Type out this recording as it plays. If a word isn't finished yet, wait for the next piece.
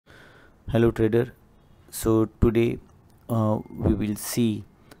Hello trader. So today we will see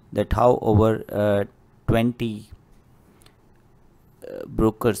that how over 20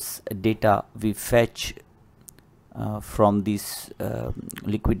 brokers data we fetch from these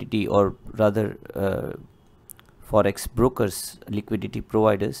liquidity, or rather Forex brokers, liquidity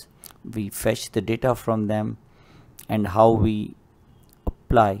providers. We fetch the data from them and how we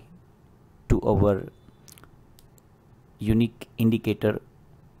apply to our unique indicator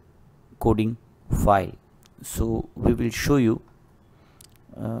coding file. So we will show you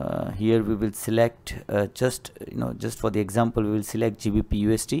here. We will select just for the example, we will select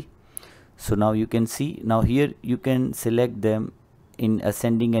GBPUSD. So now you can see, now here you can select them in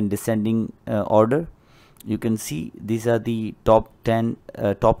ascending and descending order. You can see these are the top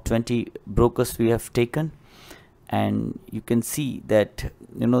 20 brokers we have taken, and you can see that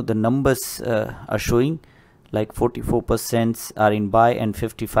the numbers are showing like 44% are in buy and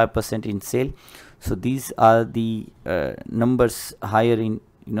 55% in sell. So these are the numbers higher in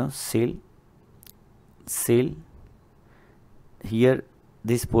sale. Here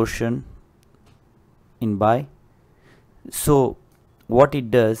this portion in buy. So what it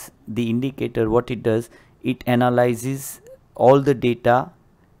does, the indicator, what it does, it analyzes all the data,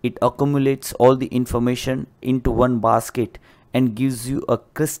 it accumulates all the information into one basket and gives you a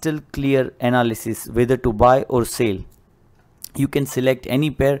crystal clear analysis whether to buy or sell. You can select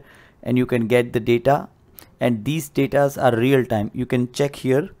any pair and you can get the data, and these data are real time. You can check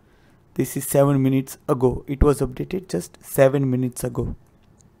here, this is 7 minutes ago, it was updated just 7 minutes ago.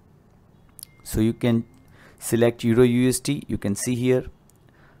 So you can select Euro USD, you can see here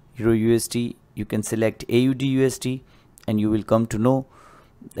Euro USD, you can select AUD USD, and you will come to know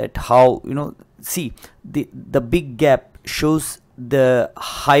that how see the big gap shows the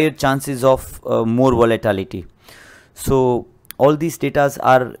higher chances of more volatility. So all these data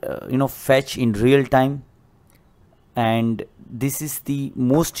are fetch in real time, and this is the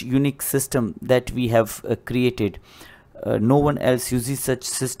most unique system that we have created. No one else uses such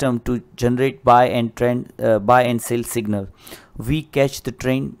system to generate buy and sell signal. We catch the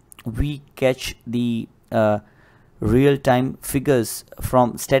trend, we catch the real-time figures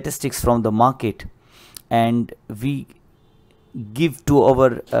from statistics from the market, and we give to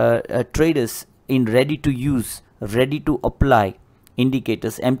our traders in ready to use, ready to apply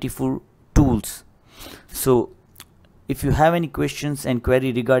indicators, MT4 tools. So if you have any questions and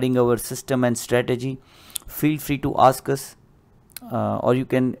query regarding our system and strategy, feel free to ask us, or you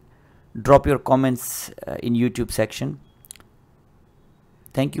can drop your comments in YouTube section.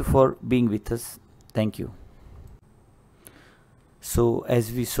 Thank you for being with us. Thank you. So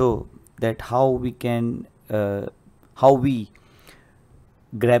as we saw that how we can how we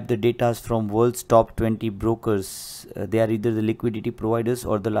grab the data from world's top 20 brokers. They are either the liquidity providers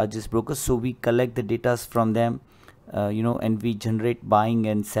or the largest brokers. So we collect the data from them, and we generate buying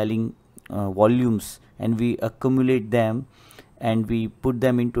and selling volumes, and we accumulate them and we put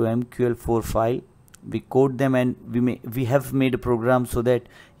them into MQL4 file. We code them, and we have made a program so that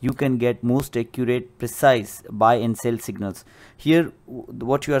you can get most accurate, precise buy and sell signals. Here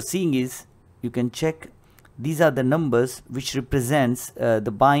what you are seeing is, you can check, these are the numbers which represents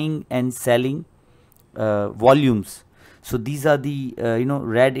the buying and selling volumes. So these are the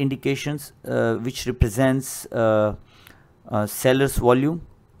red indications which represents sellers volume,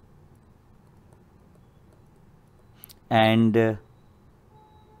 and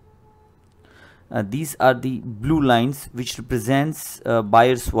these are the blue lines which represents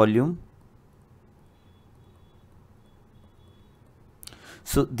buyers volume.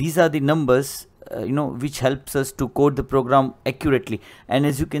 So these are the numbers which helps us to code the program accurately. And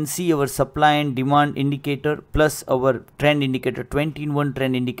as you can see, our supply and demand indicator plus our trend indicator, 20-in-1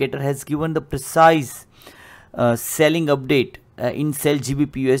 trend indicator, has given the precise selling update in SELL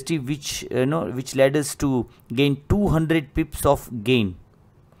GBPUSD, which led us to gain 200 pips of gain.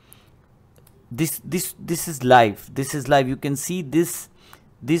 This is live. This is live. You can see this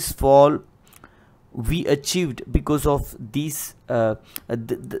fall we achieved because of these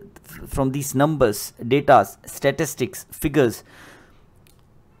from these numbers, data, statistics, figures.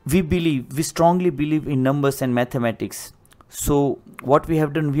 We strongly believe in numbers and mathematics. So what we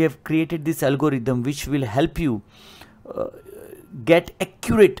have done, we have created this algorithm which will help you get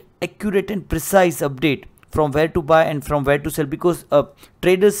accurate and precise update from where to buy and from where to sell, because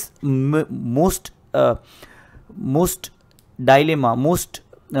traders most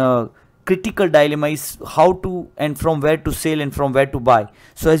critical dilemma is how to and from where to sell and from where to buy.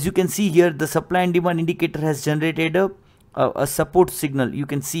 So as you can see here, the supply and demand indicator has generated a support signal. You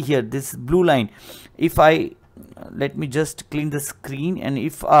can see here this blue line. If I let me just clean the screen, and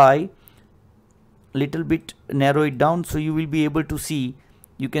if I little bit narrow it down, so you will be able to see.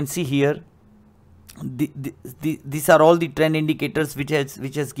 You can see here these are all the trend indicators which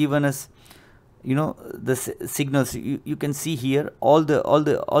has given us, you know, the signals. You can see here all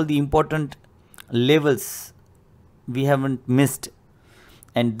the important levels we haven't missed,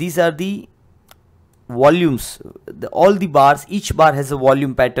 and these are the volumes, all the bars, each bar has a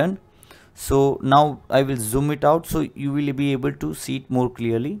volume pattern. So now I will zoom it out so you will be able to see it more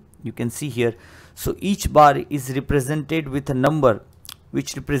clearly. You can see here, so each bar is represented with a number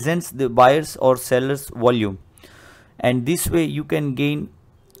which represents the buyers or sellers volume, and this way you can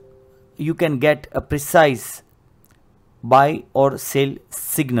get a precise buy or sell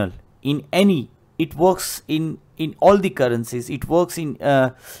signal in any. It works in all the currencies, it works in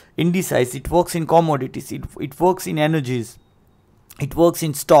indices, it works in commodities, it works in energies, it works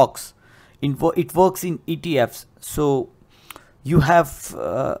in stocks, it works in ETFs. So you have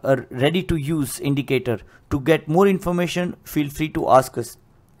a ready to use indicator. To get more information, feel free to ask us.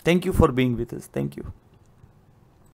 Thank you for being with us. Thank you.